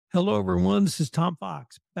Hello, everyone. This is Tom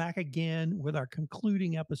Fox back again with our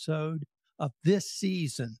concluding episode of this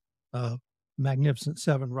season of Magnificent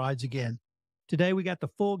Seven Rides Again. Today, we got the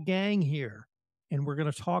full gang here, and we're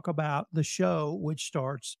going to talk about the show, which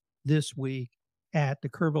starts this week at the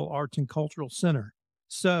Kerrville Arts and Cultural Center.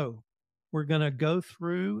 So, we're going to go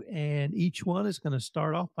through, and each one is going to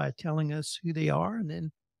start off by telling us who they are and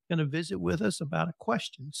then going to visit with us about a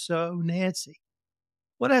question. So, Nancy,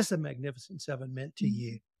 what has the Magnificent Seven meant to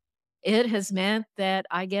you? It has meant that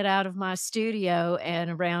I get out of my studio and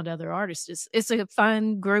around other artists. It's a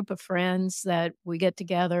fun group of friends that we get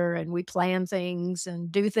together and we plan things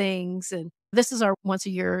and do things. And this is our once a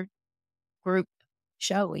year group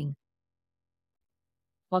showing.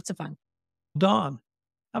 Lots of fun. Dawn,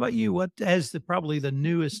 how about you? What, as probably the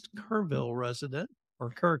newest Kerrville resident or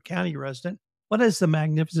Kerr County resident, what has the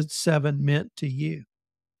Magnificent Seven meant to you?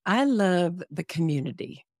 I love the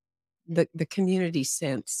community, the community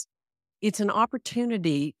sense. It's an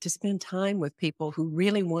opportunity to spend time with people who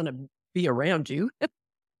really want to be around you,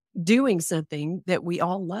 doing something that we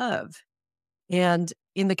all love. And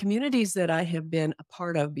in the communities that I have been a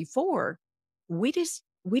part of before, we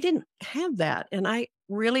didn't have that. And I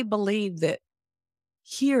really believe that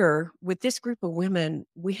here with this group of women,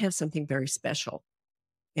 we have something very special.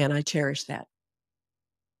 And I cherish that.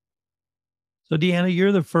 So, Deanna,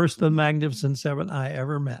 you're the first of the Magnificent Seven I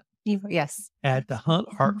ever met. Yes. At the Hunt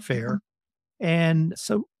Art Fair. And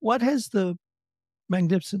so what has the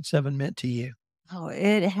Magnificent Seven meant to you? Oh,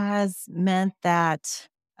 it has meant that,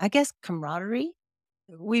 I guess, camaraderie.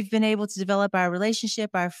 We've been able to develop our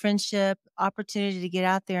relationship, our friendship, opportunity to get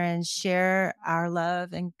out there and share our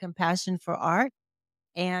love and compassion for art,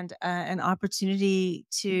 and an opportunity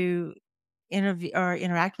to interview or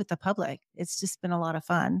interact with the public. It's just been a lot of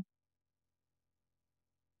fun.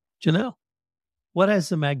 Janelle, what has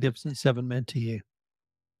the Magnificent Seven meant to you?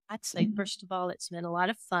 I'd say, first of all, it's been a lot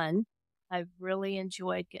of fun. I've really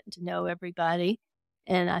enjoyed getting to know everybody.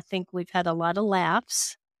 And I think we've had a lot of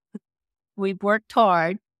laughs. We've worked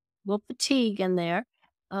hard. We'll fatigue in there.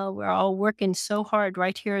 We're all working so hard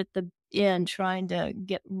right here at the end, trying to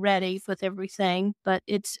get ready with everything. But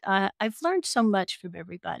it's I've learned so much from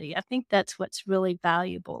everybody. I think that's what's really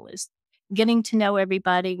valuable is getting to know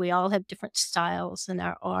everybody. We all have different styles in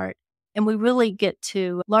our art, and we really get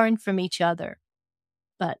to learn from each other.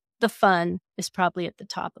 But the fun is probably at the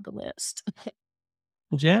top of the list.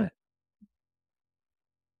 Well, Janet.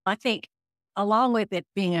 I think along with it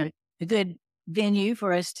being a good venue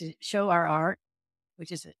for us to show our art,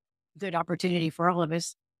 which is a good opportunity for all of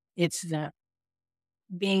us, it's the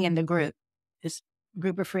being in the group, this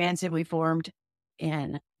group of friends that we formed.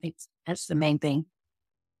 And that's the main thing.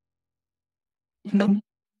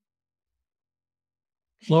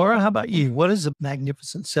 Laura, how about you? What has the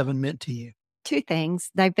Magnificent Seven meant to you? Two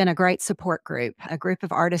things. They've been a great support group, a group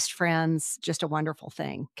of artist friends, just a wonderful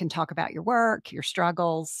thing. Can talk about your work, your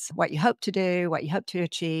struggles, what you hope to do, what you hope to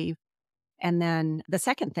achieve. And then the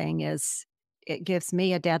second thing is it gives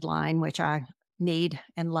me a deadline, which I need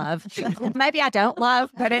and love. Maybe I don't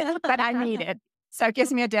love, but I need it. So it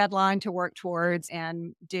gives me a deadline to work towards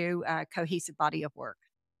and do a cohesive body of work.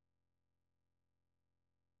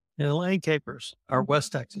 And Elaine Capers, our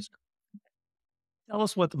West Texas. Tell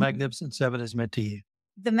us what the Magnificent Seven has meant to you.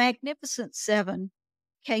 The Magnificent Seven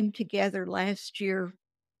came together last year.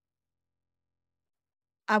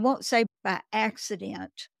 I won't say by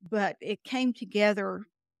accident, but it came together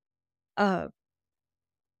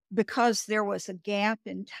because there was a gap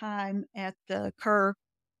in time at the Kerr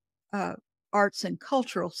Arts and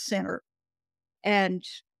Cultural Center. And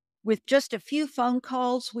with just a few phone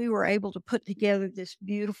calls, we were able to put together this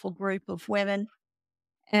beautiful group of women.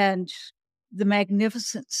 And the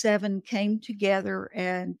Magnificent Seven came together,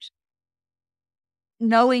 and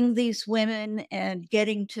knowing these women and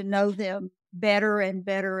getting to know them better and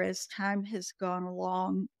better as time has gone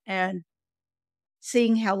along, and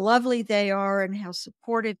seeing how lovely they are and how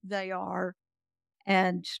supportive they are,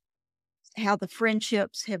 and how the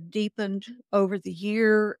friendships have deepened over the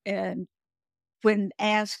year. And when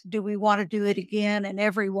asked, do we want to do it again? And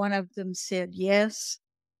every one of them said yes.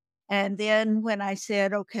 And then when I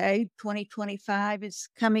said, okay, 2025 is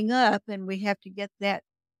coming up and we have to get that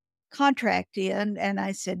contract in. And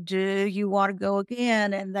I said, do you want to go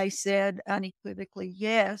again? And they said unequivocally,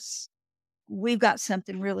 yes, we've got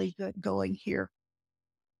something really good going here.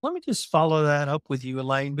 Let me just follow that up with you,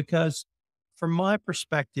 Elaine, because from my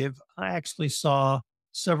perspective, I actually saw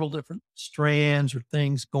several different strands or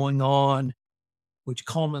things going on, which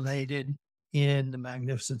culminated in the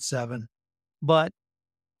Magnificent Seven. But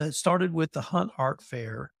it started with the Hunt Art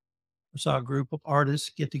Fair. We saw a group of artists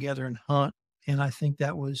get together and hunt And I think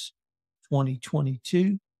that was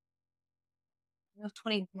 2022,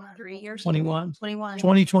 23 years. 21, 21.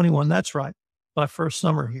 2021. That's right. My first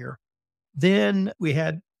summer here. Then we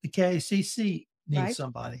had the KACC need Right.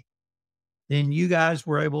 somebody. Then you guys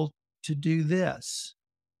were able to do this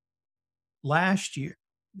last year.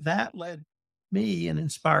 That led me and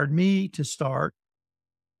inspired me to start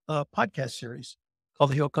a podcast series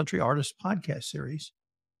called the Hill Country Artists Podcast Series.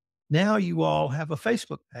 Now you all have a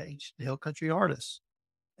Facebook page, the Hill Country Artists.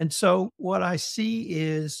 And so what I see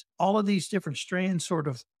is all of these different strands sort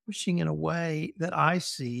of pushing in a way that I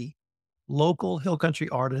see local Hill Country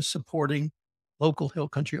artists supporting local Hill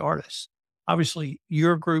Country artists. Obviously,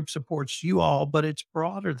 your group supports you all, but it's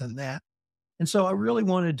broader than that. And so I really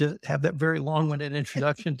wanted to have that very long-winded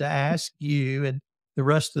introduction to ask you and the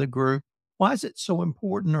rest of the group, why is it so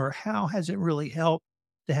important, or how has it really helped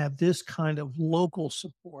to have this kind of local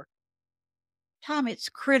support? Tom, it's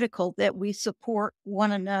critical that we support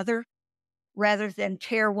one another rather than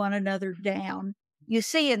tear one another down. You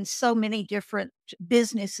see in so many different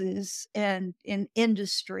businesses and in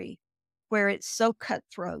industry where it's so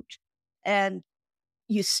cutthroat and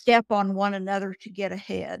you step on one another to get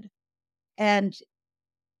ahead. And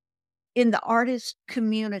in the artist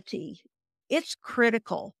community, it's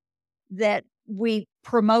critical that we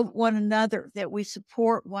promote one another, that we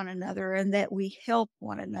support one another, and that we help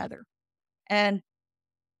one another. And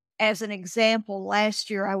as an example, last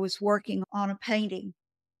year I was working on a painting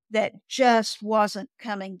that just wasn't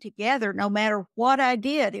coming together. No matter what I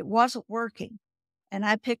did, it wasn't working. And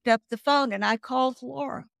I picked up the phone and I called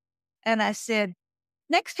Flora and I said,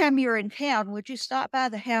 next time you're in town, would you stop by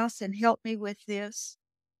the house and help me with this?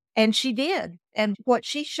 And she did. And what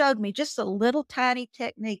she showed me, just a little tiny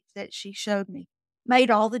technique that she showed me,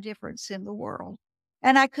 made all the difference in the world.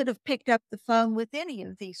 And I could have picked up the phone with any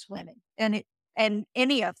of these women and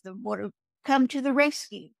any of them would have come to the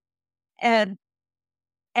rescue. And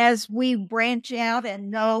as we branch out and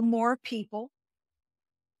know more people,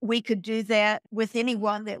 we could do that with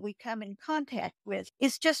anyone that we come in contact with.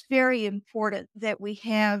 It's just very important that we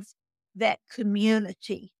have that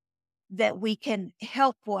community, that we can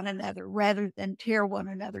help one another rather than tear one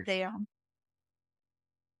another down.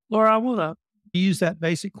 Laura, I want to use that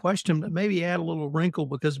basic question, but maybe add a little wrinkle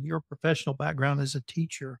because of your professional background as a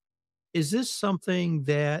teacher. Is this something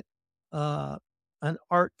that an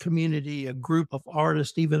art community, a group of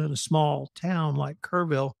artists, even in a small town like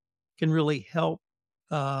Kerrville, can really help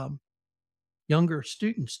younger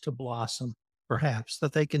students to blossom, perhaps,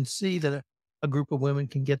 that they can see that a group of women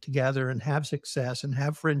can get together and have success and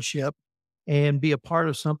have friendship and be a part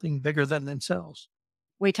of something bigger than themselves?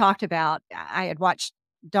 We talked about, I had watched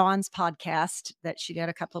Dawn's podcast that she did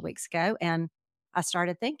a couple of weeks ago, and I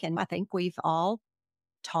started thinking, I think we've all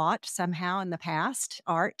taught somehow in the past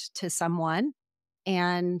art to someone,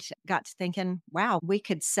 and got to thinking, wow, we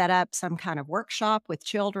could set up some kind of workshop with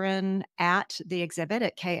children at the exhibit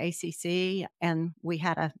at KACC. And we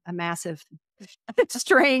had a massive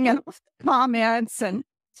string of comments and,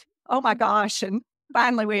 oh my gosh. And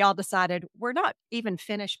finally, we all decided we're not even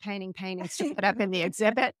finished painting paintings to put up in the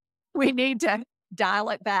exhibit. We need to dial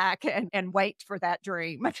it back and wait for that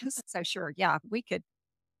dream. So sure, yeah, we could.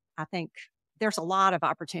 I think there's a lot of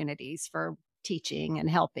opportunities for teaching and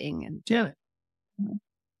helping. And Janet,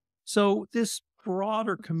 so this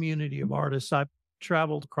broader community of artists, I've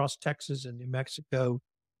traveled across Texas and New Mexico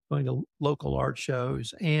going to local art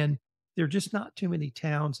shows, and there are just not too many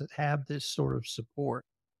towns that have this sort of support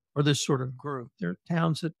or this sort of group. There are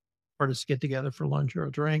towns that artists get together for lunch or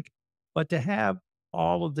a drink, but to have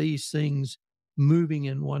all of these things moving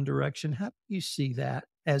in one direction, how do you see that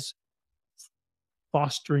as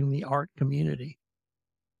fostering the art community?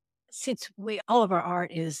 Since all of our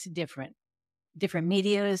art is different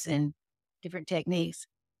medias and different techniques,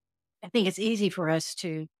 I think it's easy for us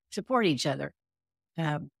to support each other,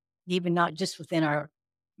 even not just within our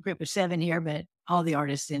group of 7 here, but all the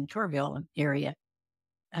artists in Kerrville area.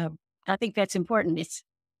 I think that's important.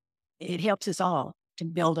 It helps us all to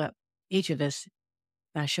build up each of us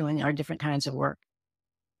by showing our different kinds of work.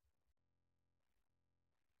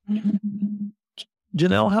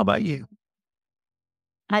 Janelle, how about you?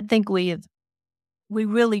 I think we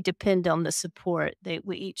really depend on the support that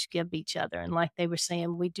we each give each other. And like they were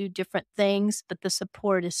saying, we do different things, but the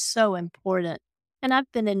support is so important. And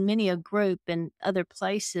I've been in many a group in other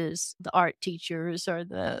places, the art teachers or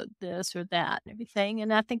the this or that and everything.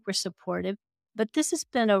 And I think we're supportive. But this has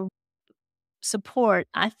been a support,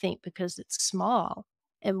 I think, because it's small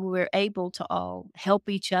and we're able to all help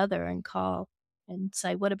each other and call and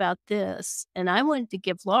say, what about this? And I wanted to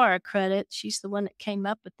give Laura credit. She's the one that came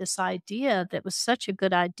up with this idea that was such a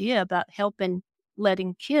good idea about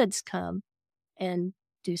letting kids come and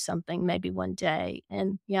do something maybe one day.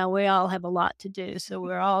 And yeah, we all have a lot to do, so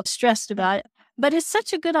we're all stressed about it. But it's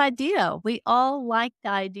such a good idea. We all like the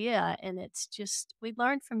idea, and it's just, we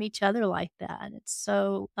learn from each other like that. It's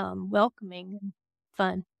so welcoming and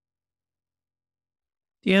fun.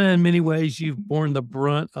 Deanna, in many ways, you've borne the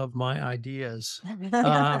brunt of my ideas.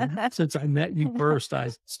 Since I met you first,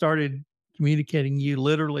 I started communicating you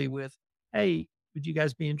literally with, hey, would you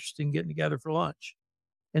guys be interested in getting together for lunch?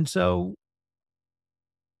 And so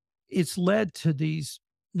it's led to these,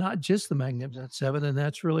 not just the Magnificent Seven, and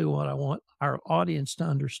that's really what I want our audience to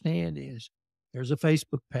understand is there's a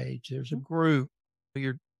Facebook page, there's a group,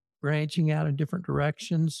 you're branching out in different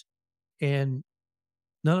directions, and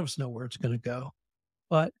none of us know where it's going to go.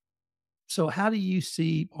 But so how do you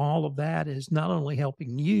see all of that as not only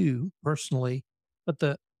helping you personally, but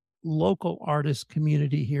the local artist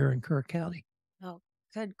community here in Kerr County? Oh,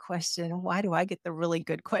 good question. Why do I get the really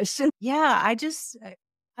good question? Yeah,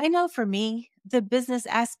 I know for me, the business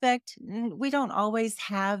aspect, we don't always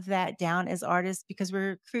have that down as artists because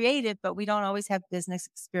we're creative, but we don't always have business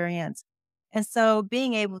experience. And so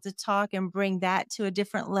being able to talk and bring that to a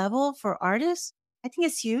different level for artists, I think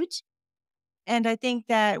is huge. And I think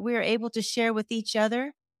that we're able to share with each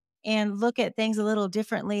other and look at things a little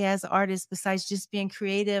differently as artists, besides just being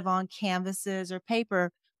creative on canvases or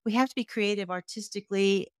paper. We have to be creative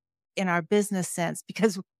artistically in our business sense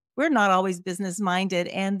because we're not always business minded.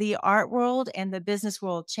 And the art world and the business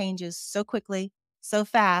world changes so quickly, so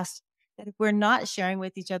fast that if we're not sharing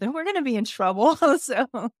with each other, we're going to be in trouble. So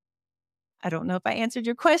I don't know if I answered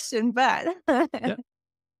your question, but Yeah.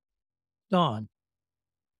 Dawn,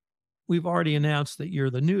 we've already announced that you're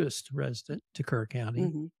the newest resident to Kerr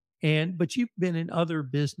County. But you've been in other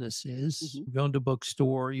businesses, you've owned a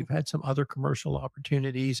bookstore, you've had some other commercial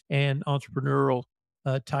opportunities and entrepreneurial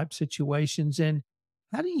type situations. And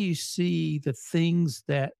how do you see the things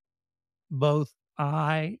that both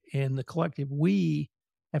I and the collective we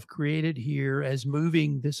have created here as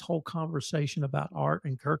moving this whole conversation about art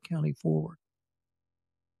in Kerr County forward?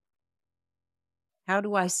 How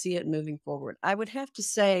do I see it moving forward? I would have to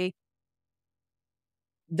say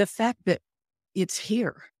the fact that it's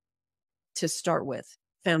here to start with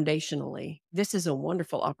foundationally. This is a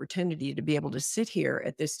wonderful opportunity to be able to sit here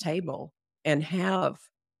at this table and have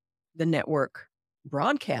the network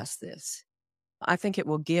broadcast this. I think it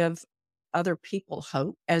will give other people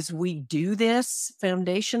hope. As we do this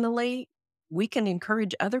foundationally, we can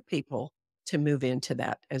encourage other people to move into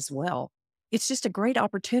that as well. It's just a great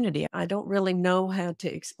opportunity. I don't really know how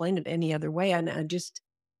to explain it any other way. And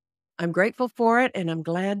I'm grateful for it. And I'm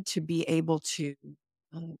glad to be able to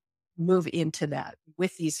move into that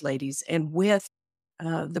with these ladies and with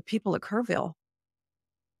the people at Kerrville.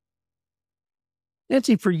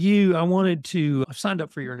 Nancy, for you, I've signed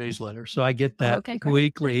up for your newsletter, so I get that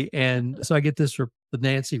weekly. And so I get the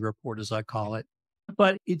Nancy report, as I call it.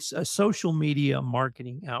 But it's a social media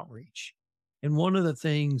marketing outreach. And one of the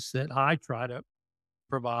things that I try to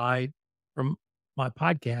provide from my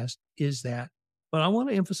podcast is that. But I want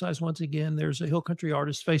to emphasize once again, there's a Hill Country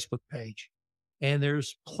Artists Facebook page, and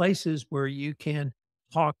there's places where you can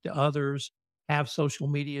talk to others, have social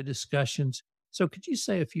media discussions. So could you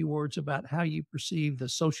say a few words about how you perceive the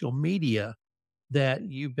social media that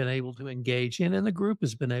you've been able to engage in and the group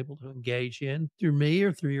has been able to engage in through me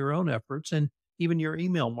or through your own efforts and even your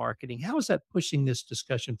email marketing? How is that pushing this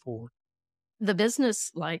discussion forward? The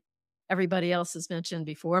business, like everybody else has mentioned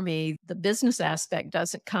before me, the business aspect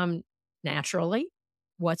doesn't come naturally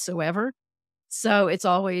whatsoever. So it's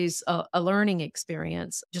always a learning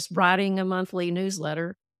experience. Just writing a monthly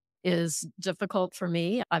newsletter is difficult for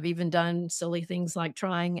me. I've even done silly things like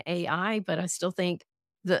trying AI, but I still think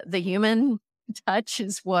the human touch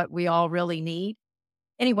is what we all really need.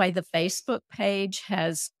 Anyway, the Facebook page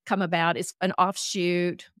has come about. It's an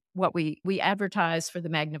offshoot. What we advertise for the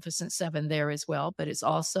Magnificent Seven there as well, but it's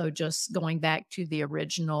also just going back to the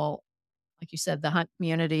original, like you said, the Hunt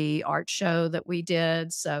Community Art Show that we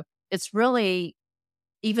did. So it's really,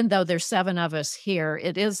 even though there's 7 of us here,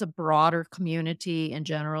 it is a broader community in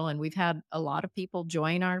general. And we've had a lot of people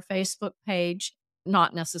join our Facebook page,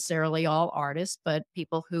 not necessarily all artists, but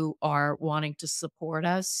people who are wanting to support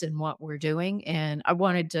us in what we're doing. And I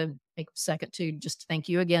wanted to take a second to just thank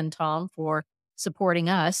you again, Tom, for supporting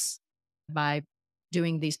us by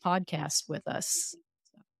doing these podcasts with us.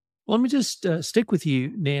 Well, let me just stick with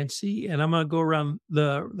you, Nancy, and I'm going to go around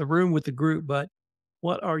the room with the group, but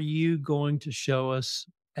what are you going to show us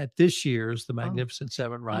at this year's The Magnificent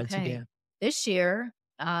Seven Rides Again? This year,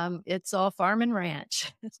 it's all farm and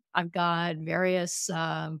ranch. I've got various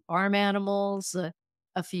farm animals,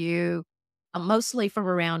 a few, mostly from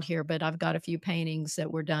around here, but I've got a few paintings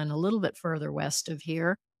that were done a little bit further west of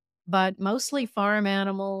here. But mostly farm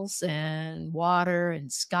animals and water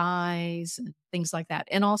and skies and things like that,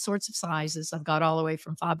 and all sorts of sizes. I've got all the way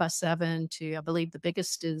from 5x7 to, I believe the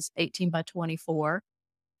biggest is 18x24.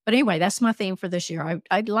 But anyway, that's my theme for this year.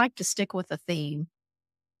 I'd like to stick with a theme.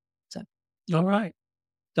 So, All right.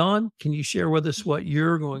 Dawn, can you share with us what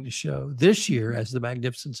you're going to show this year as the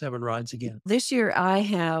Magnificent Seven rides again? This year, I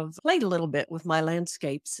have played a little bit with my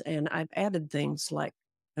landscapes, and I've added things like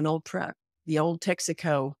an old truck, the old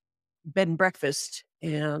Texaco bed and breakfast.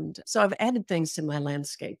 And so I've added things to my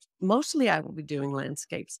landscapes. Mostly I will be doing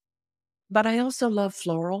landscapes, but I also love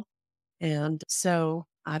floral. And so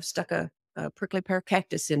I've stuck a prickly pear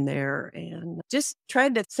cactus in there and just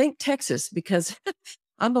tried to think Texas because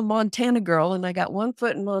I'm a Montana girl and I got 1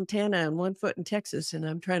 foot in Montana and 1 foot in Texas, and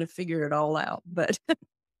I'm trying to figure it all out. But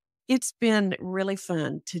it's been really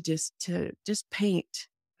fun to just paint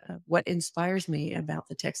what inspires me about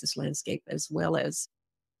the Texas landscape, as well as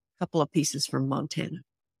a couple of pieces from Montana.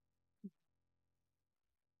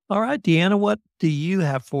 All right, Deanna, what do you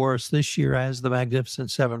have for us this year as the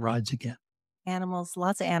Magnificent Seven rides again? Animals,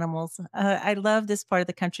 lots of animals. I love this part of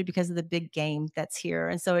the country because of the big game that's here.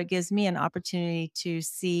 And so it gives me an opportunity to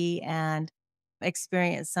see and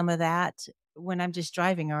experience some of that when I'm just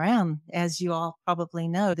driving around. As you all probably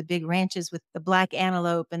know, the big ranches with the black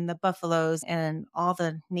antelope and the buffaloes and all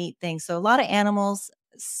the neat things. So a lot of animals,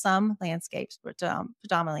 some landscapes, but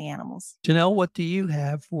predominantly animals. Janelle, what do you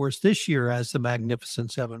have for us this year as the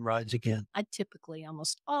Magnificent Seven rides again? I typically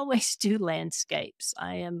almost always do landscapes.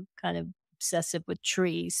 I am kind of obsessive with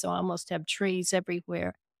trees, so I almost have trees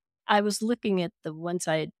everywhere. I was looking at the ones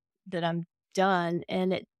that I'm done,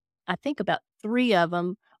 and I think about 3 of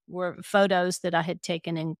them were photos that I had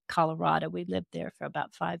taken in Colorado. We lived there for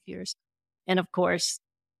about 5 years. And of course,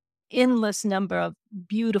 endless number of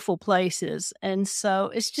beautiful places. And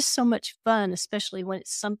so it's just so much fun, especially when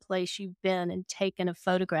it's someplace you've been and taken a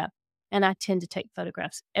photograph. And I tend to take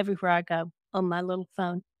photographs everywhere I go on my little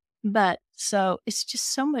phone. But so it's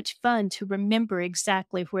just so much fun to remember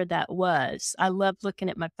exactly where that was. I love looking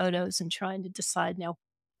at my photos and trying to decide now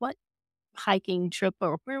what hiking trip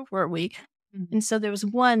or where were we? And so there was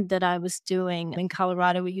one that I was doing in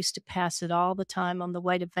Colorado. We used to pass it all the time on the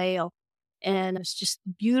way to Vail. And it's just a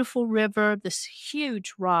beautiful river, this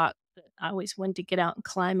huge rock that I always wanted to get out and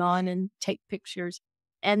climb on and take pictures.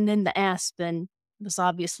 And then the aspen was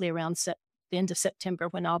obviously around the end of September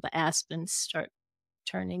when all the aspens start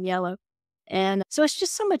turning yellow. And so it's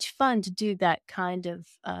just so much fun to do that kind of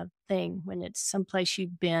thing when it's someplace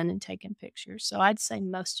you've been and taken pictures. So I'd say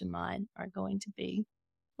most of mine are going to be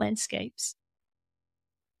landscapes.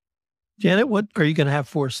 Janet, what are you going to have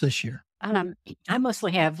for us this year? I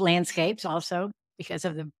mostly have landscapes also because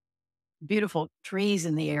of the beautiful trees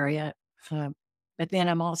in the area. But then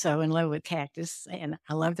I'm also in love with cactus, and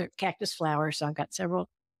I love the cactus flowers. So I've got several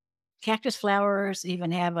cactus flowers,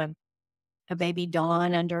 even have a baby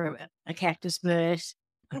dawn under a cactus bush.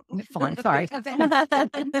 Fawn, sorry.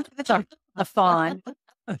 Sorry, a fawn.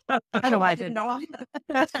 I don't know why I didn't know.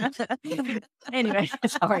 Anyway,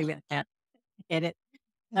 sorry about that. Get it.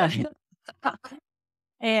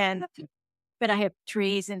 But I have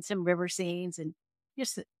trees and some river scenes and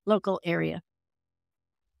just the local area.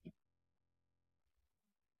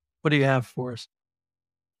 What do you have for us?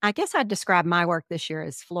 I guess I'd describe my work this year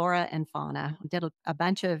as flora and fauna. I did a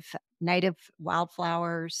bunch of native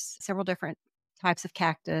wildflowers, several different types of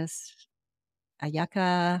cactus, a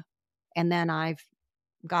yucca, and then I've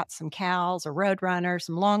got some cows, a roadrunner,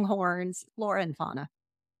 some longhorns, flora and fauna.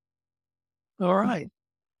 All right.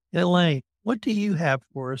 Elaine, what do you have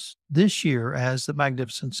for us this year as the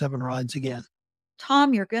Magnificent Seven rides again?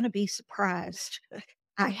 Tom, you're going to be surprised.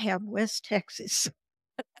 I have West Texas.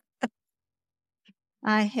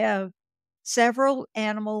 I have several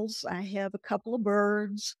animals. I have a couple of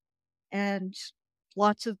birds and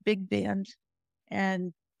lots of Big Bend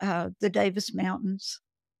and the Davis Mountains,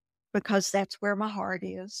 because that's where my heart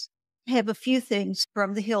is. I have a few things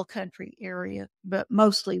from the Hill Country area, but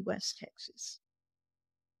mostly West Texas.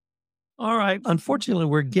 All right. Unfortunately,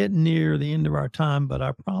 we're getting near the end of our time, but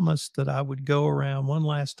I promised that I would go around one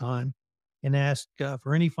last time and ask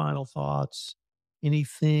for any final thoughts,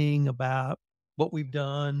 anything about what we've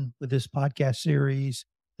done with this podcast series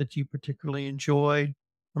that you particularly enjoyed,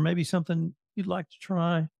 or maybe something you'd like to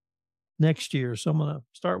try next year. So I'm going to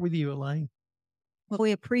start with you, Elaine. Well,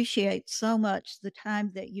 we appreciate so much the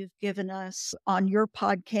time that you've given us on your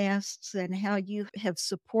podcasts and how you have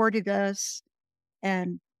supported us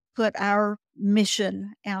and put our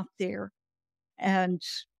mission out there. And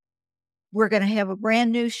we're going to have a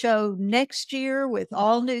brand new show next year with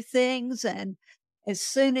all new things. And as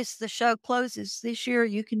soon as the show closes this year,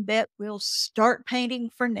 you can bet we'll start painting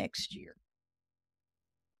for next year.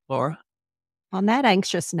 Laura? On that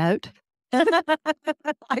anxious note,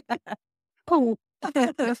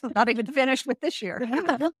 not even finished with this year.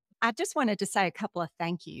 I just wanted to say a couple of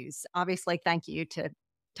thank yous. Obviously, thank you to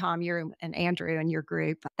Tom, you and Andrew and your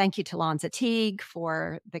group. Thank you to Lonza Teague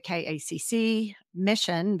for the KACC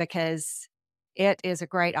mission, because it is a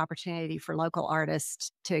great opportunity for local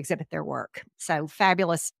artists to exhibit their work. So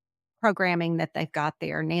fabulous programming that they've got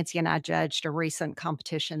there. Nancy and I judged a recent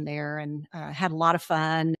competition there and had a lot of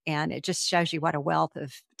fun. And it just shows you what a wealth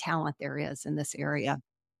of talent there is in this area.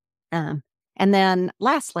 And then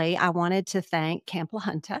lastly, I wanted to thank Camp La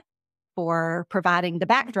Junta for providing the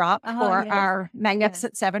backdrop for our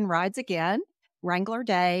Magnificent Seven Rides Again. Wrangler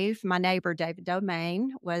Dave, my neighbor David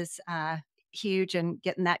Domain, was huge in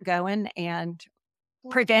getting that going and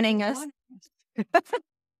preventing us.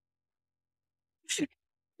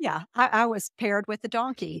 Yeah, I was paired with the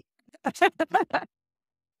donkey.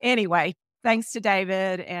 Anyway, thanks to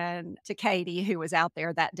David and to Katie, who was out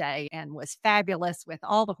there that day and was fabulous with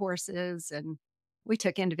all the horses. And we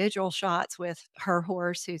took individual shots with her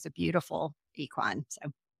horse, who's a beautiful equine. So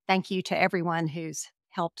thank you to everyone who's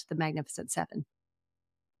helped the Magnificent Seven.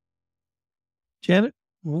 Janet,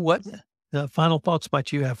 what final thoughts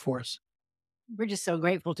might you have for us? We're just so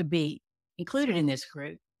grateful to be included in this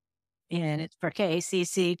group. And it's for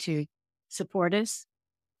KACC to support us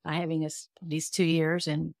by having us these 2 years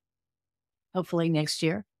and hopefully next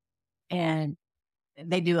year. And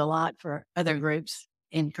they do a lot for other groups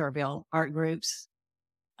in Kerrville, art groups,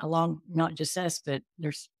 along not just us, but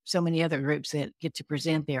there's so many other groups that get to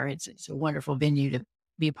present there. It's a wonderful venue to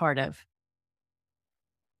be a part of.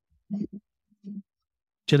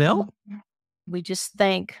 Janelle? We just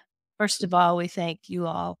first of all, we thank you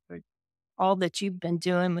all for all that you've been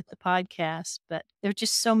doing with the podcast, but there are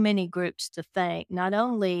just so many groups to thank, not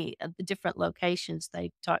only the different locations they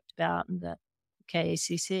talked about in the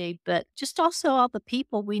KACC, but just also all the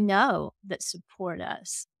people we know that support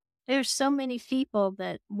us. There's so many people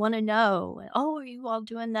that want to know, oh, are you all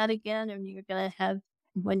doing that again? And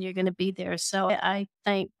when you're going to be there. So I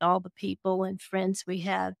thank all the people and friends we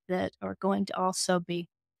have that are going to also be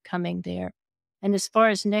coming there. And as far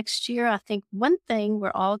as next year, I think one thing we're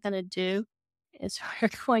all going to do is we're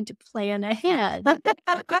going to plan ahead.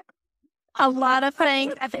 A lot of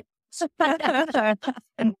things. I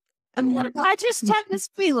just have this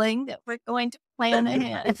feeling that we're going to plan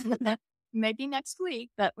ahead. Maybe next week,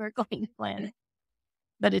 but we're going to plan it.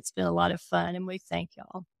 But it's been a lot of fun, and we thank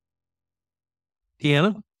y'all.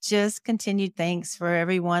 Deanna? Just continued thanks for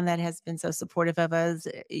everyone that has been so supportive of us.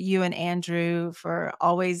 You and Andrew for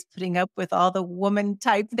always putting up with all the woman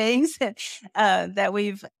type things that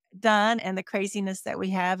we've done and the craziness that we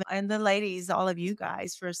have. And the ladies, all of you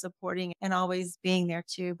guys for supporting and always being there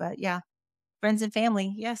too. But yeah, friends and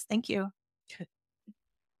family. Yes. Thank you.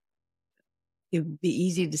 It would be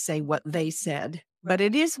easy to say what they said, but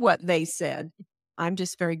it is what they said. I'm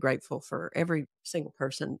just very grateful for every single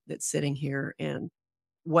person that's sitting here and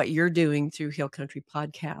what you're doing through Hill Country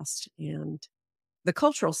Podcast. And the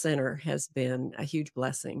Cultural Center has been a huge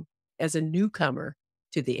blessing as a newcomer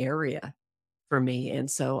to the area for me. And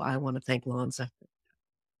so I want to thank Lonza.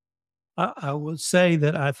 I will say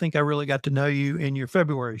that I think I really got to know you in your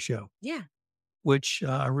February show. Yeah. Which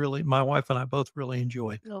my wife and I both really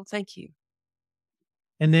enjoyed. Oh, thank you.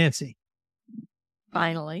 And Nancy?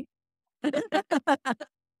 Finally.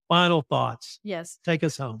 Final thoughts. Yes. Take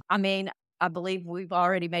us home. I mean, I believe we've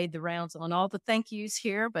already made the rounds on all the thank yous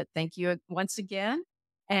here, but thank you once again.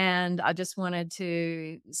 And I just wanted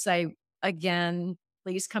to say again,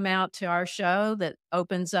 please come out to our show that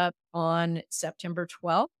opens up on September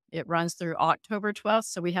 12th. It runs through October 12th.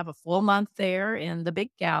 So we have a full month there in the big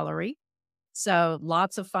gallery. So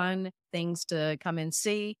lots of fun things to come and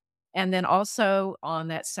see. And then also on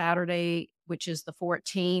that Saturday, which is the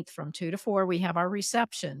 14th from 2 to 4, we have our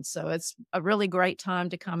reception. So it's a really great time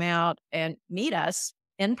to come out and meet us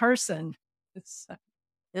in person.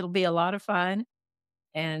 It'll be a lot of fun.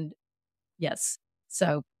 And yes,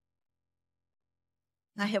 so.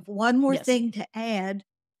 I have one more thing to add.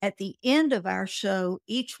 At the end of our show,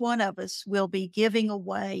 each one of us will be giving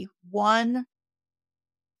away one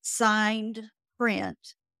signed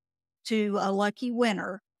print to a lucky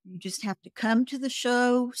winner. You just have to come to the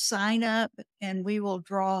show, sign up, and we will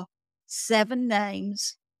draw 7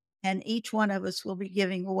 names, and each one of us will be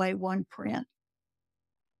giving away 1 print.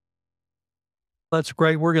 That's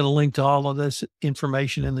great. We're going to link to all of this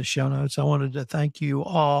information in the show notes. I wanted to thank you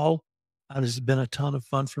all. This has been a ton of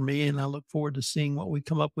fun for me, and I look forward to seeing what we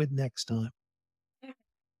come up with next time.